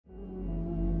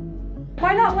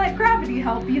not let gravity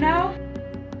help, you know?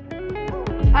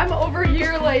 I'm over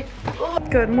here like,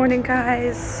 ugh. Good morning,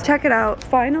 guys. Check it out.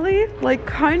 Finally, like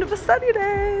kind of a sunny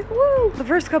day. Woo! The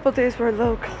first couple days were a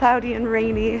little cloudy and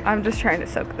rainy. I'm just trying to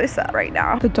soak this up right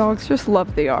now. The dogs just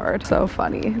love the yard. So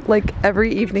funny. Like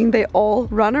every evening they all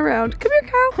run around. Come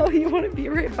here, cow. Oh, you want to be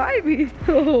right by me?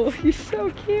 Oh, he's so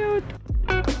cute.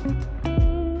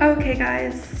 Okay,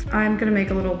 guys. I'm gonna make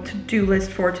a little to-do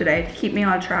list for today to keep me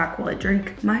on track while I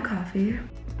drink my coffee.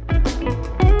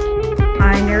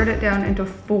 I narrowed it down into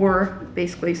 4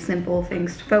 basically simple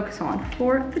things to focus on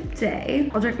for the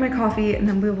day. I'll drink my coffee and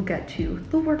then we will get to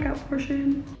the workout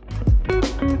portion.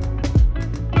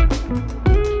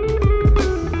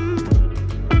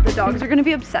 The dogs are gonna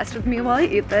be obsessed with me while I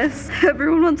eat this.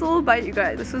 Everyone wants a little bite, you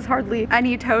guys. This is hardly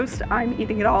any toast. I'm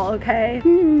eating it all, okay?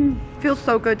 Feels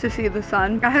so good to see the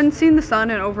sun. I hadn't seen the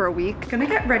sun in over a week. Gonna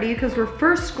get ready because we're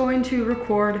first going to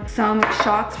record some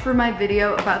shots for my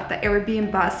video about the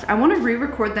Airbnb bust. I want to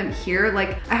re-record them here.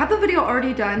 Like, I have the video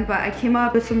already done, but I came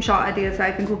up with some shot ideas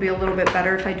that I think will be a little bit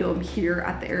better if I do them here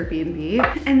at the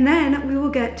Airbnb. And then we will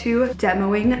get to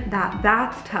demoing that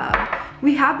bathtub.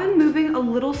 We have been moving a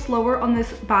little slower on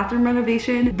this bathroom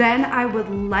renovation than I would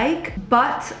like,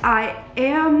 but I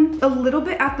am a little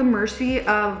bit at the mercy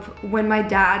of when my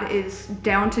dad is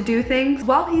down to do things.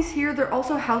 While he's here, they're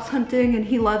also house hunting and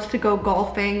he loves to go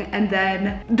golfing. And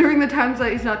then during the times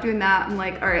that he's not doing that, I'm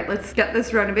like, all right, let's get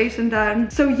this renovation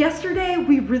done. So yesterday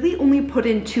we really only put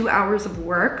in 2 hours of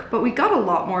work, but we got a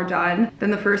lot more done than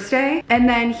the first day. And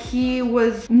then he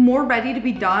was more ready to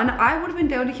be done. I would have been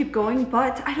down to keep going,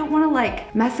 but I don't want to like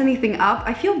mess anything up.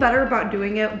 I feel better about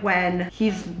doing it when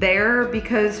he's there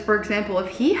because, for example, if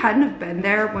he hadn't have been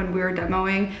there when we were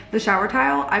demoing the shower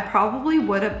tile, I probably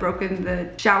would have broken the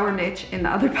shower niche in the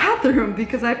other bathroom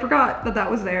because I forgot that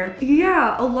that was there.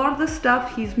 Yeah, a lot of the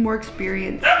stuff he's more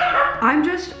experienced. I'm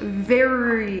just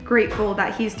very grateful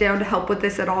that he's down to help with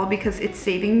this at all because it's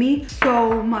saving me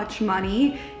so much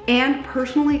money. And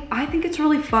personally, I think it's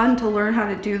really fun to learn how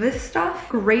to do this stuff.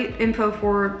 Great info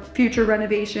for future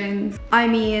renovations. I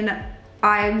mean,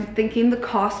 I'm thinking the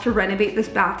cost to renovate this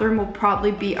bathroom will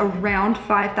probably be around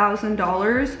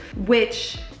 $5,000,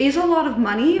 which is a lot of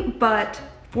money, but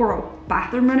for a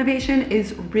bathroom renovation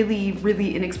is really,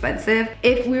 really inexpensive.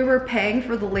 If we were paying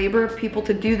for the labor of people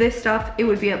to do this stuff, it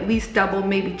would be at least double,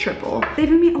 maybe triple.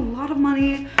 Saving me a lot of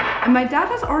money. And my dad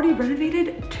has already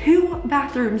renovated 2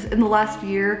 bathrooms in the last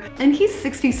year, and he's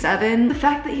 67. The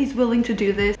fact that he's willing to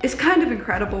do this is kind of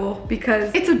incredible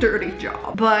because it's a dirty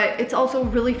job, but it's also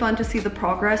really fun to see the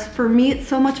progress. For me, it's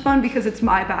so much fun because it's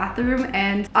my bathroom,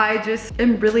 and I just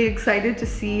am really excited to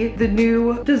see the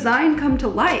new design come to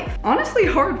life. Honestly,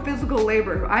 hard physical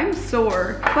labor. I'm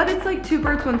sore, but it's like 2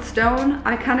 birds, 1 stone.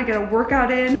 I kind of get a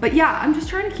workout in, but yeah, I'm just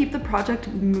trying to keep the project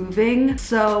moving.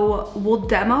 So we'll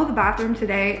demo the bathroom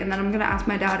today, and then I'm gonna ask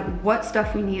my dad what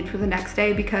stuff we need for the next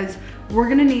day because we're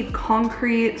gonna need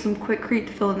concrete, some Quikrete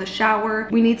to fill in the shower.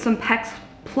 We need some PEX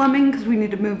plumbing because we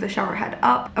need to move the shower head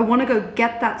up. I want to go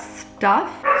get that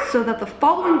stuff so that the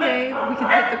following day we can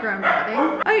hit the ground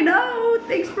running. I know,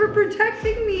 thanks for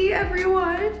protecting me,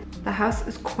 everyone. The house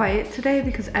is quiet today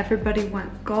because everybody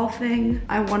went golfing.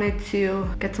 I wanted to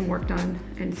get some work done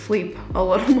and sleep a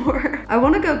little more. I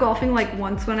want to go golfing like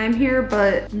once when I'm here,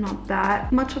 but I'm not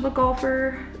that much of a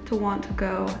golfer to want to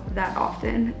go that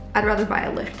often. I'd rather buy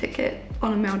a lift ticket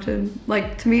on a mountain.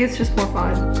 Like, to me, it's just more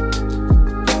fun.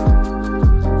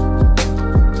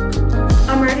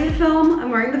 I'm ready to film. I'm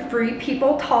wearing the Free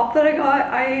People top that I got.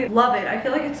 I love it. I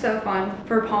feel like it's so fun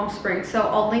for Palm Springs. So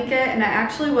I'll link it, and I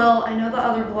actually will. I know the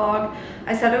other vlog,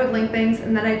 I said I would link things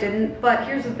and then I didn't, but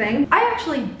here's the thing. I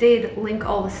actually did link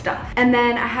all the stuff, and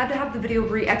then I had to have the video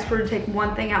re-exported, take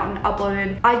one thing out and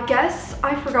uploaded. I guess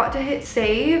I forgot to hit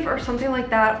save or something like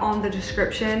that on the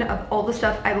description of all the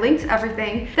stuff. I linked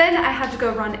everything. Then I had to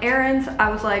go run errands. I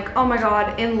was like, oh my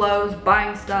God, in Lowe's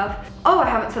buying stuff. Oh, I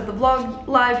haven't set the vlog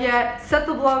live yet. Set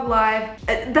the vlog live.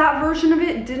 That version of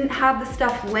it didn't have the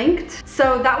stuff linked.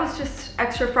 So that was just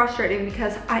extra frustrating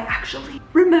because I actually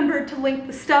remembered to link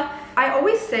the stuff. I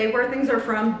always say where things are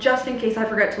from just in case I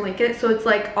forget to link it. So it's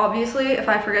like, obviously, if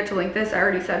I forget to link this, I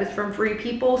already said it's from Free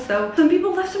People. So some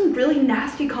people left some really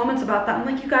nasty comments about that. I'm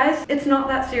like, you guys, it's not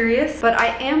that serious. But I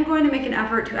am going to make an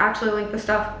effort to actually link the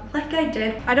stuff like I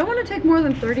did. I don't want to take more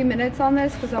than 30 minutes on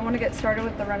this because I want to get started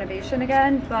with the renovation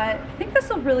again. But I think this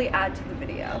will really add to the video.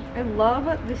 video. I love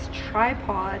this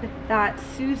tripod that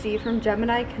Susie from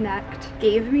Gemini Connect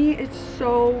gave me. It's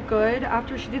so good.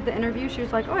 After she did the interview, she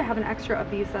was like, oh, I have an extra of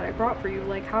these that I brought for you.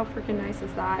 Like, how freaking nice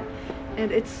is that?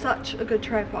 And it's such a good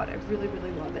tripod. I really,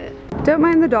 really love it. Don't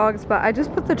mind the dogs, but I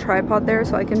just put the tripod there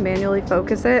so I can manually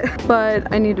focus it.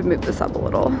 But I need to move this up a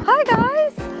little. Hi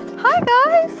guys! Hi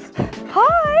guys!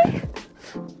 Hi!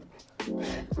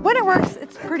 When it works,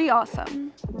 it's pretty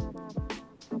awesome.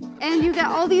 And you get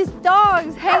all these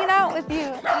dogs hanging out with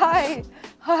you. Hi!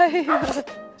 Hi!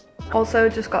 Also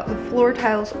just got the floor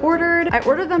tiles ordered. I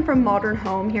ordered them from Modern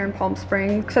Home here in Palm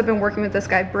Springs because I've been working with this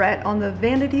guy Brett on the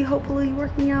vanity, hopefully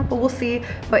working out, but we'll see.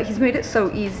 But he's made it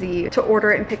so easy to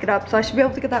order it and pick it up, so I should be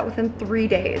able to get that within 3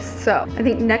 days. So I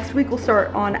think next week we'll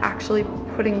start on actually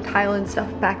putting tile and stuff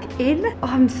back in. Oh,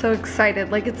 I'm so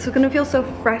excited. Like, it's gonna feel so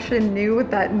fresh and new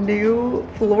with that new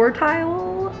floor tile.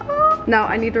 Now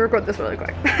I need to record this really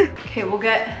quick. Okay, we'll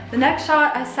get the next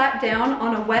shot. I sat down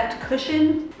on a wet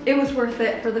cushion. It was worth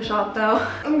it for the shot though.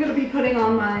 I'm gonna be putting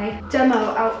on my demo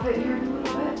outfit here in a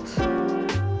little bit.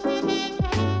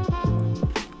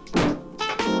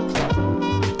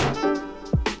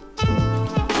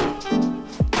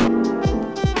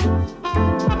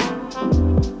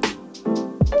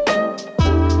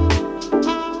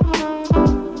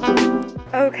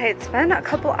 Okay, it's been a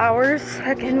couple hours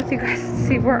again with you guys to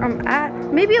see where I'm at.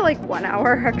 Maybe like 1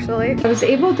 hour actually. I was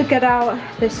able to get out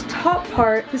this top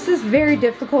part. This is very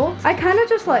difficult. I kind of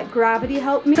just let gravity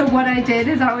help me. So what I did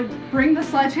is I would bring the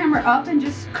sledgehammer up and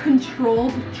just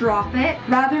controlled drop it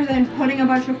rather than putting a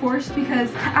bunch of force,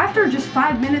 because after just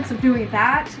 5 minutes of doing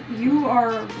that, you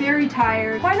are very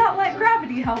tired. Why not let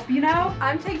gravity help, you know?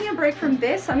 I'm taking a break from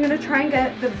this. I'm gonna try and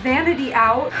get the vanity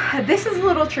out. This is a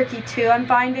little tricky too, I'm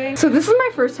finding. So this is my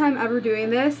first time ever doing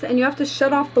this, and you have to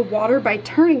shut off the water by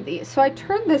turning these. So I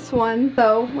turned this one,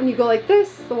 so when you go like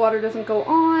this, the water doesn't go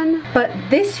on. But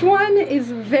this one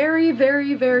is very,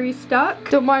 very, very stuck.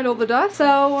 Don't mind all the dust.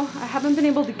 So I haven't been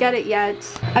able to get it yet.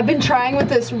 I've been trying with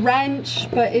this wrench,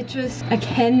 but it just, I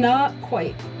cannot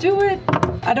quite do it.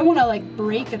 I don't want to like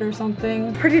break it or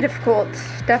something. Pretty difficult.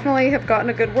 Definitely have gotten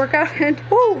a good workout in.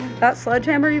 Whoa, that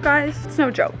sledgehammer, you guys, it's no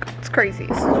joke. It's crazy.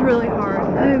 This is really hard.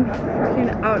 I'm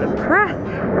freaking out of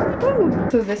breath. Woo.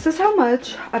 So this is how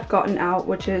much I've gotten out,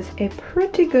 which is a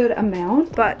pretty good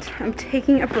amount, but I'm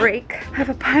taking a break. I have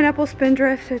a pineapple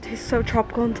spindrift. It tastes so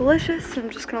tropical and delicious. I'm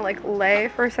just gonna like lay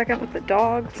for a second with the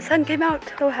dog. The sun came out,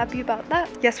 so happy about that.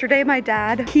 Yesterday, my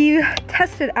dad, he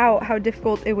tested out how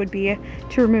difficult it would be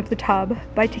to remove the tub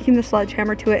by taking the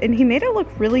sledgehammer to it, and he made it look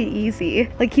really easy.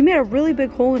 Like, he made a really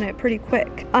big hole in it pretty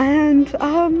quick. And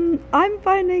I'm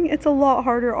finding it's a lot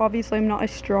harder. Obviously, I'm not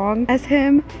as strong as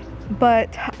him,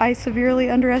 but I severely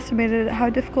underestimated how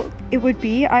difficult it would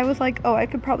be. I was like, oh, I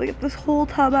could probably get this whole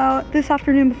tub out this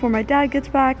afternoon before my dad gets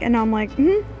back, and now I'm like,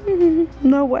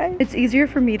 no way. It's easier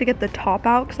for me to get the top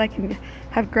out because I can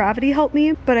have gravity help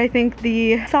me, but I think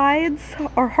the sides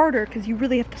are harder because you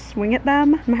really have to swing at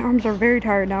them. My arms are very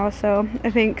tired now, so I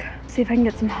think, see if I can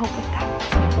get some help with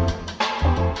that.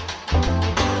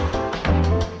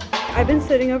 I've been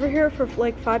sitting over here for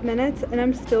like 5 minutes and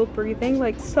I'm still breathing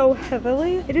like so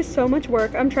heavily. It is so much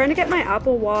work. I'm trying to get my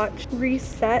Apple Watch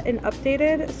reset and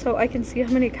updated so I can see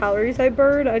how many calories I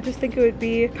burned. I just think it would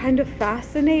be kind of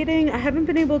fascinating. I haven't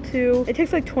been able to. It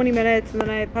takes like 20 minutes and then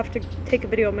I have to take a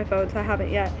video on my phone, so I haven't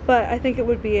yet. But I think it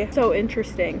would be so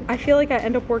interesting. I feel like I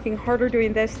end up working harder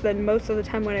doing this than most of the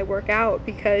time when I work out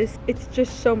because it's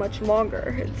just so much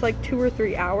longer. It's like 2 or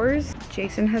 3 hours.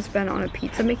 Jason has been on a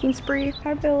pizza making spree.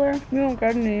 Hi, Biller. You don't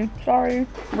get any. Sorry.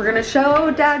 We're gonna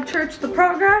show Dad Church the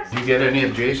progress. Did you get any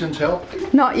of Jason's help?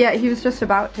 Not yet. He was just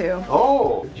about to.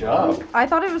 Oh, good job. I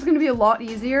thought it was gonna be a lot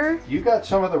easier. You got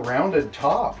some of the rounded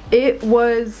top. It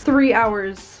was 3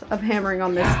 hours of hammering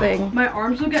on this thing. My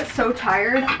arms would get so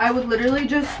tired. I would literally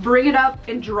just bring it up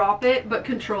and drop it, but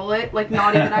control it, like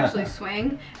not even actually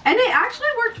swing. And it actually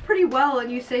worked pretty well,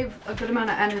 and you save a good amount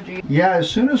of energy. Yeah, as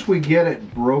soon as we get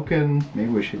it broken, maybe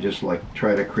we should just like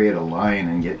try to create a line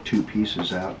and get 2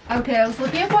 pieces out. Okay, I was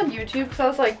looking up on YouTube because I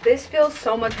was like, this feels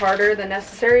so much harder than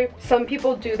necessary. Some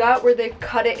people do that where they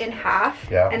cut it in half,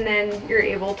 yeah, and then you're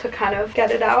able to kind of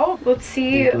get it out. Let's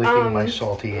see. Licking my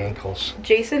salty ankles.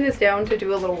 Jason is down to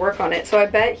do a little work on it, so I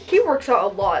bet he works out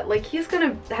a lot. Like, he's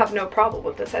gonna have no problem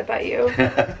with this, I bet you.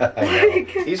 Like,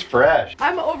 he's fresh.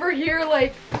 I'm over here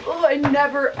like, oh, I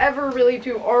never ever really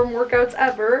do arm workouts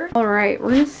ever. All right,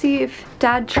 we're gonna see if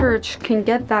Dad Church can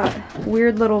get that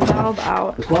weird little valve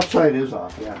out. This left side is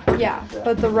off, yeah. Yeah,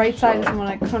 but the right side is the one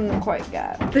I couldn't quite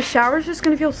get. The shower's just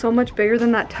gonna feel so much bigger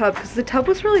than that tub because the tub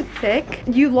was really thick.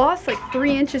 You lost like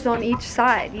 3 inches on each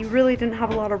side. You really didn't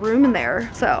have a lot of room in there.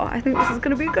 So I think this is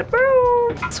gonna be a good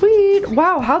room. Sweet.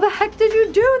 Wow, how the heck did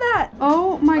you do that?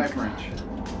 Oh my god.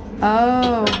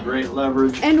 Oh. Great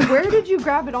leverage. And where did you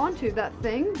grab it onto? That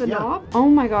thing? The knob? Oh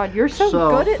my god, you're so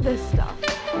good at this stuff.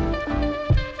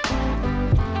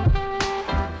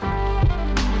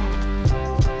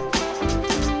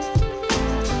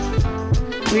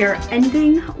 We are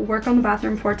ending work on the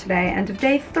bathroom for today, end of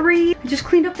day 3. I just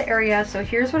cleaned up the area, so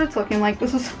here's what it's looking like.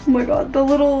 This is, oh my god, the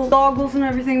little goggles and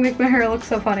everything make my hair look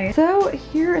so funny. So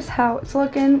here is how it's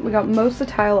looking. We got most of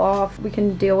the tile off. We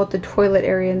can deal with the toilet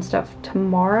area and stuff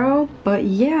tomorrow. But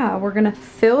yeah, we're gonna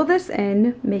fill this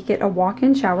in, make it a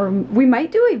walk-in shower. We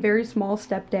might do a very small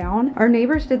step down. Our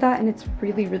neighbors did that and it's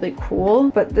really, really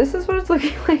cool. But this is what it's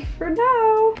looking like for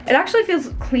now. It actually feels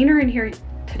cleaner in here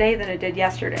today than it did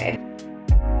yesterday.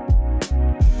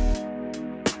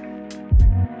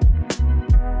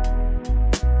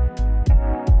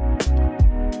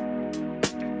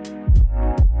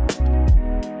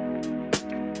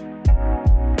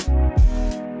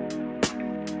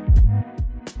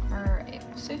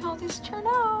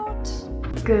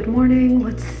 Good morning.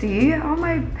 Let's see how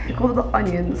my pickled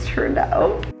onions turned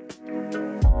out.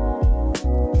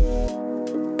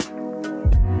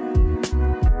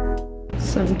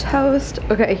 Some toast.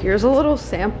 Okay, here's a little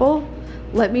sample.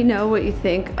 Let me know what you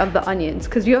think of the onions,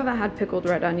 because you haven't had pickled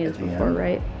red onions before,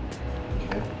 right?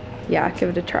 Yeah, give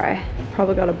it a try.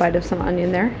 Probably got a bite of some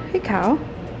onion there. Hey, cow.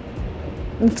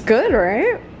 It's good,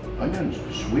 right? Onions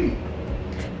are sweet.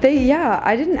 Yeah,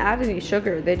 I didn't add any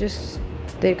sugar.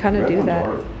 They kind of do that.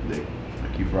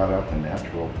 Like you brought up, the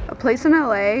natural. A place in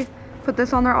LA put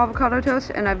this on their avocado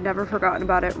toast and I've never forgotten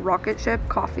about it. Rocket Ship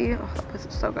coffee. Oh, this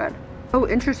is so good. Oh,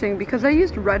 interesting, because I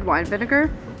used red wine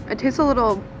vinegar. It tastes a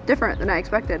little different than I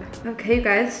expected. Okay, you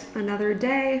guys, another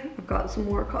day. I've got some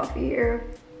more coffee here.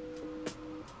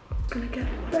 Gonna get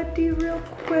ready real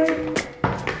quick.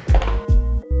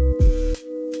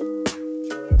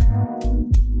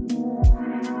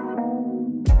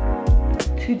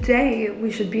 Today,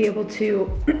 we should be able to,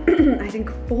 I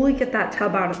think, fully get that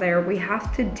tub out of there. We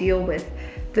have to deal with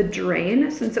the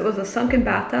drain. Since it was a sunken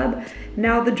bathtub,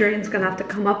 now the drain's gonna have to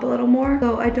come up a little more.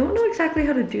 So I don't know exactly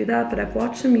how to do that, but I've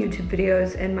watched some YouTube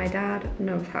videos and my dad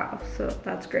knows how, so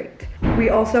that's great. We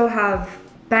also have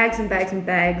bags and bags and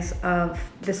bags of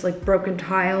this like broken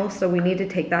tile, so we need to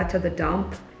take that to the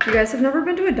dump. If you guys have never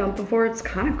been to a dump before, it's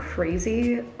kind of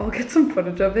crazy. I'll get some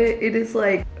footage of it. It is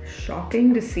like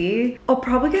shocking to see. I'll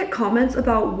probably get comments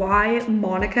about why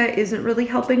Monica isn't really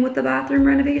helping with the bathroom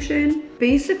renovation.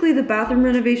 Basically, the bathroom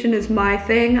renovation is my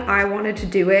thing. I wanted to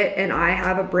do it and I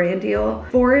have a brand deal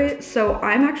for it. So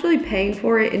I'm actually paying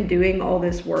for it and doing all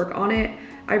this work on it.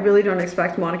 I really don't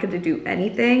expect Monica to do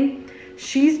anything.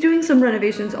 She's doing some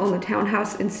renovations on the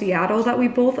townhouse in Seattle that we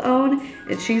both own,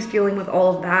 and she's dealing with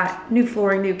all of that. New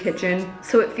flooring, new kitchen.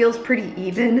 So it feels pretty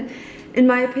even, in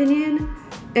my opinion.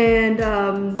 And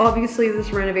obviously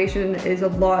this renovation is a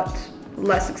lot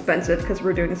less expensive because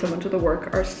we're doing so much of the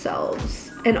work ourselves.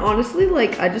 And honestly,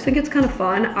 like, I just think it's kind of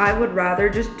fun. I would rather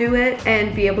just do it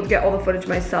and be able to get all the footage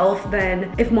myself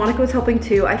than if Monica was helping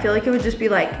too. I feel like it would just be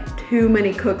like too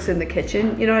many cooks in the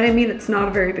kitchen. You know what I mean? It's not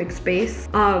a very big space.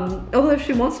 Although if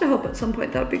she wants to help at some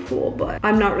point, that'd be cool, but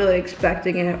I'm not really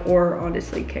expecting it or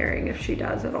honestly caring if she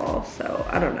does at all. So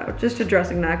I don't know, just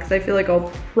addressing that because I feel like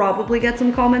I'll probably get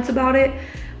some comments about it.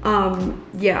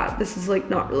 Yeah, this is like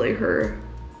not really her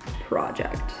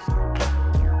project.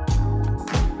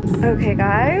 Okay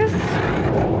guys,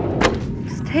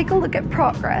 let's take a look at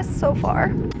progress so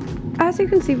far. As you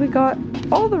can see, we got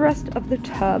all the rest of the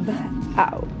tub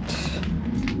out.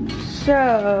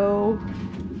 So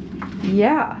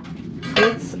yeah,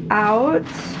 it's out.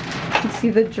 You can see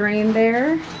the drain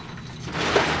there.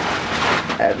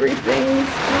 Everything's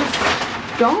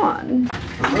just gone.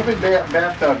 Removing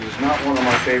bathtubs is not one of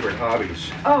my favorite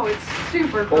hobbies. Oh, it's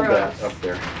super gross. Hold that up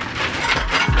there.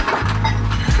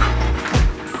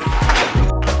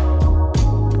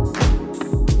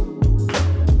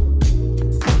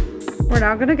 We're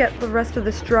now gonna get the rest of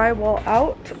this drywall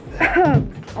out.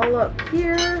 All up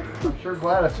here. I'm sure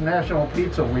glad it's National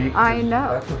Pizza Week. I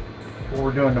know. That's what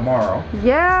we're doing tomorrow.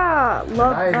 Yeah,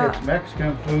 love Tonight that. it's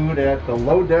Mexican food at the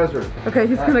Low Desert. Okay,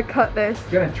 he's gonna cut this.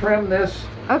 Gonna trim this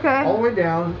Okay. all the way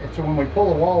down, and so when we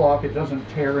pull the wall off, it doesn't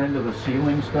tear into the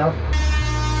ceiling stuff.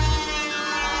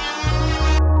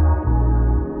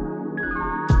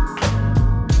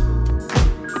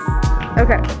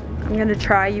 Okay, I'm gonna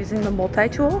try using the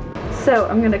multi-tool. So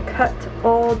I'm gonna cut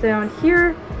all down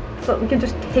here so that we can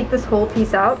just take this whole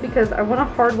piece out because I wanna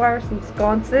hardwire some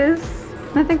sconces.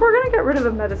 And I think we're gonna get rid of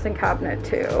the medicine cabinet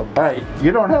too. All right,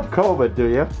 you don't have COVID, do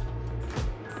you?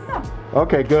 No.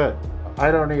 Okay, good.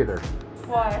 I don't either.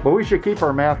 Why? But we should keep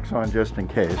our masks on just in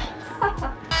case.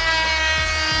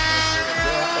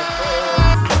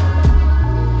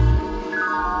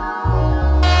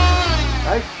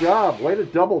 Nice job. Way to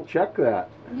double check that.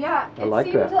 Yeah, I like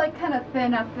seems that. like kind of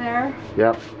thin up there.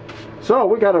 Yep. So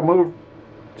we got to move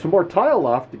some more tile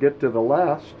off to get to the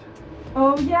last.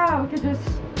 Oh yeah, we could just...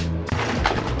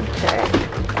 Okay.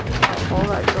 All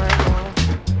that drywall.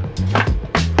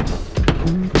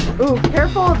 Ooh,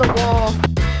 careful of the wall.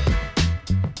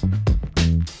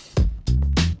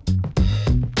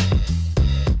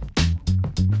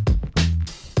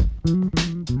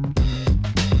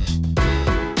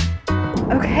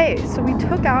 Okay, so we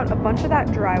took out a bunch of that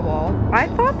drywall. I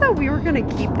thought that we were gonna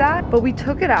keep that, but we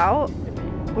took it out,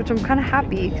 which I'm kind of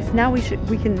happy because now we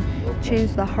can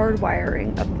change the hard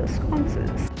wiring of the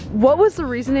sconces. What was the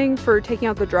reasoning for taking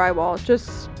out the drywall?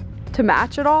 Just to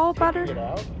match it all better? Take it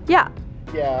out? Yeah.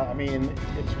 Yeah, I mean,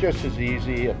 it's just as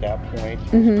easy at that point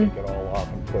to take it all off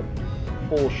and put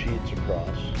full sheets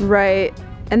across. Right.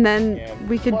 And then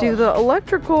we could do the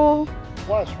electrical.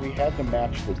 Plus, we had to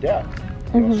match the deck.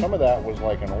 You know, some of that was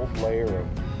like an old layer of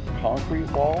concrete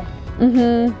wall,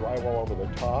 drywall over the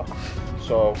top.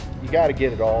 So you got to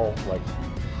get it all like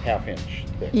half-inch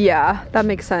thick. Yeah, that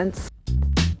makes sense.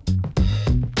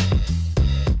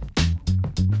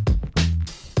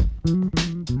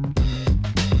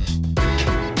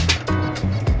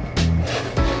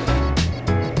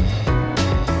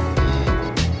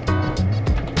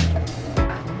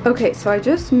 Okay, so I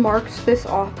just marked this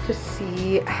off to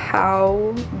see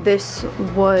how this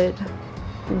would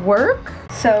work.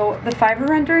 So the fiber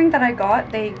rendering that I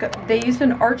got, they used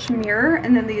an arch mirror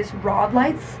and then these rod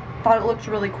lights. Thought it looked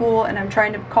really cool and I'm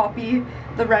trying to copy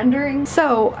the rendering.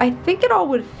 So I think it all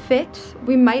would fit.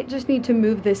 We might just need to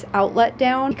move this outlet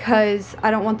down because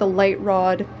I don't want the light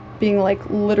rod being like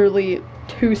literally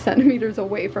 2 centimeters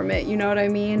away from it, you know what I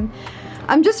mean?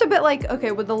 I'm just a bit like,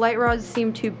 okay, would the light rods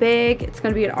seem too big? It's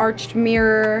gonna be an arched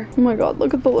mirror. Oh my God,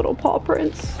 look at the little paw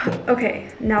prints.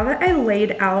 Okay, now that I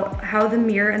laid out how the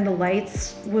mirror and the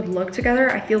lights would look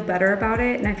together, I feel better about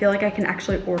it and I feel like I can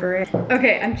actually order it.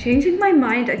 Okay, I'm changing my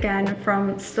mind again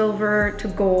from silver to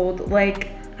gold. Like,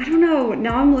 I don't know,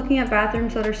 now I'm looking at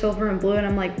bathrooms that are silver and blue and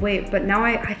I'm like, wait, but now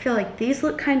I feel like these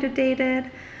look kind of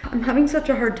dated. I'm having such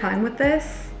a hard time with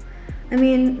this. I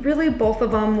mean, really both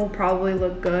of them will probably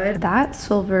look good. That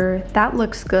silver, that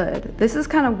looks good. This is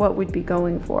kind of what we'd be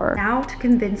going for. Now to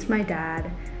convince my dad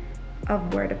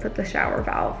of where to put the shower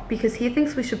valve because he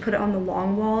thinks we should put it on the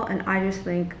long wall and I just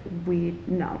think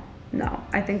no.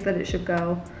 I think that it should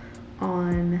go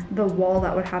on the wall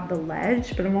that would have the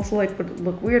ledge, but I'm also like, would it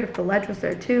look weird if the ledge was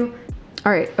there too?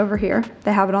 All right, over here,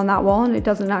 they have it on that wall and it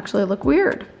doesn't actually look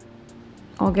weird.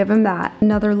 I'll give him that.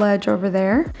 Another ledge over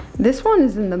there. This one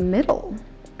is in the middle.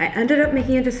 I ended up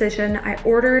making a decision. I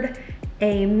ordered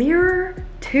a mirror,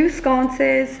 2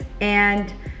 sconces,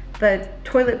 and the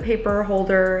toilet paper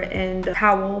holder and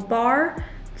towel bar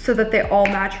so that they all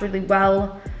match really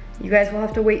well. You guys will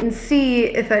have to wait and see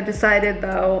if I decided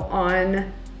though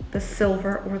on the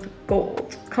silver or the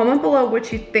gold. Comment below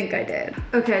what you think I did.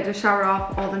 Okay, I just showered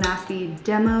off all the nasty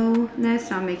demo-ness.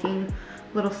 Now I'm making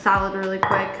little salad really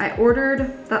quick. I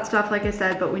ordered that stuff like I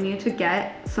said, but we need to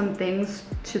get some things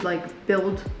to like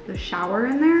build the shower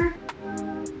in there.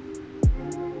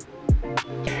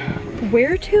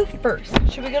 Where to first?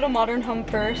 Should we go to Modern Home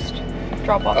first?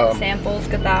 Drop off the samples,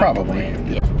 get that Probably.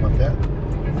 Want that?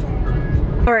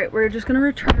 All right, we're just gonna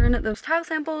return those tile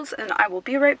samples and I will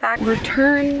be right back.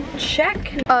 Return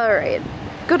check. All right,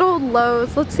 good old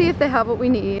Lowe's. Let's see if they have what we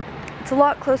need. It's a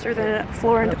lot closer than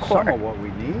Floor and Decor. Some of what we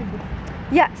need.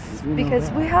 Yes, because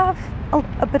we have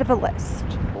a bit of a list.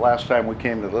 The last time we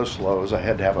came to this Lowe's, I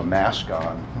had to have a mask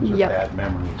on. Those are bad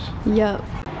memories. Yep.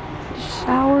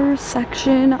 Shower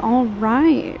section, all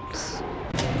right.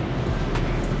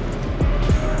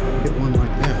 Get one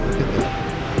like that. Look at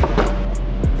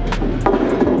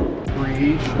that.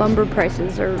 Breeze. Lumber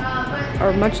prices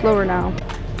are much lower now.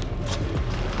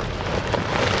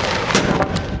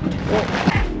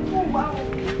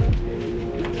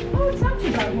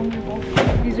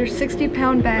 These are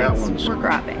 60-pound bags we're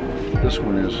grabbing. This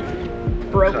one is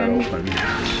broken.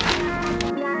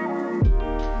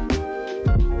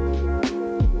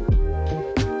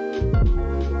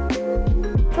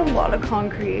 It's a lot of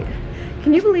concrete.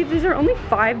 Can you believe these are only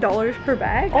 $5 per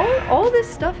bag? All this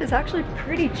stuff is actually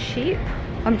pretty cheap.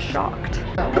 I'm shocked.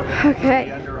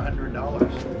 Okay. Under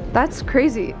 $100. That's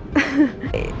crazy.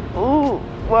 Oh,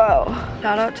 wow.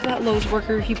 Shout out to that Lowe's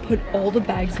worker. He put all the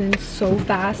bags in so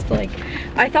fast. Like,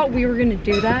 I thought we were gonna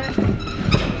do that.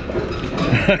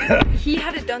 He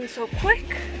had it done so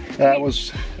quick. That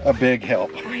was a big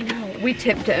help. I know. We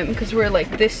tipped him because we're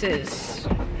like, this is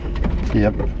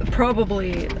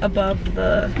probably above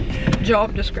the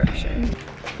job description.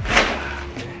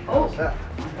 Oh.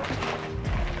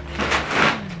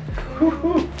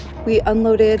 We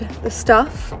unloaded the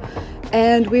stuff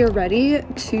and we are ready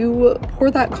to pour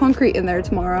that concrete in there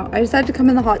tomorrow. I just had to come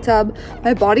in the hot tub.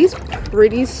 My body's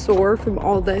pretty sore from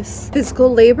all this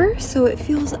physical labor, so it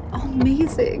feels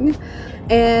amazing.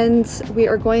 And we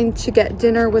are going to get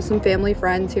dinner with some family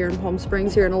friends here in Palm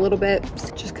Springs here in a little bit.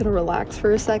 Just gonna relax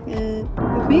for a second.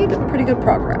 We've made pretty good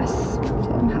progress, so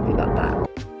I'm happy about that.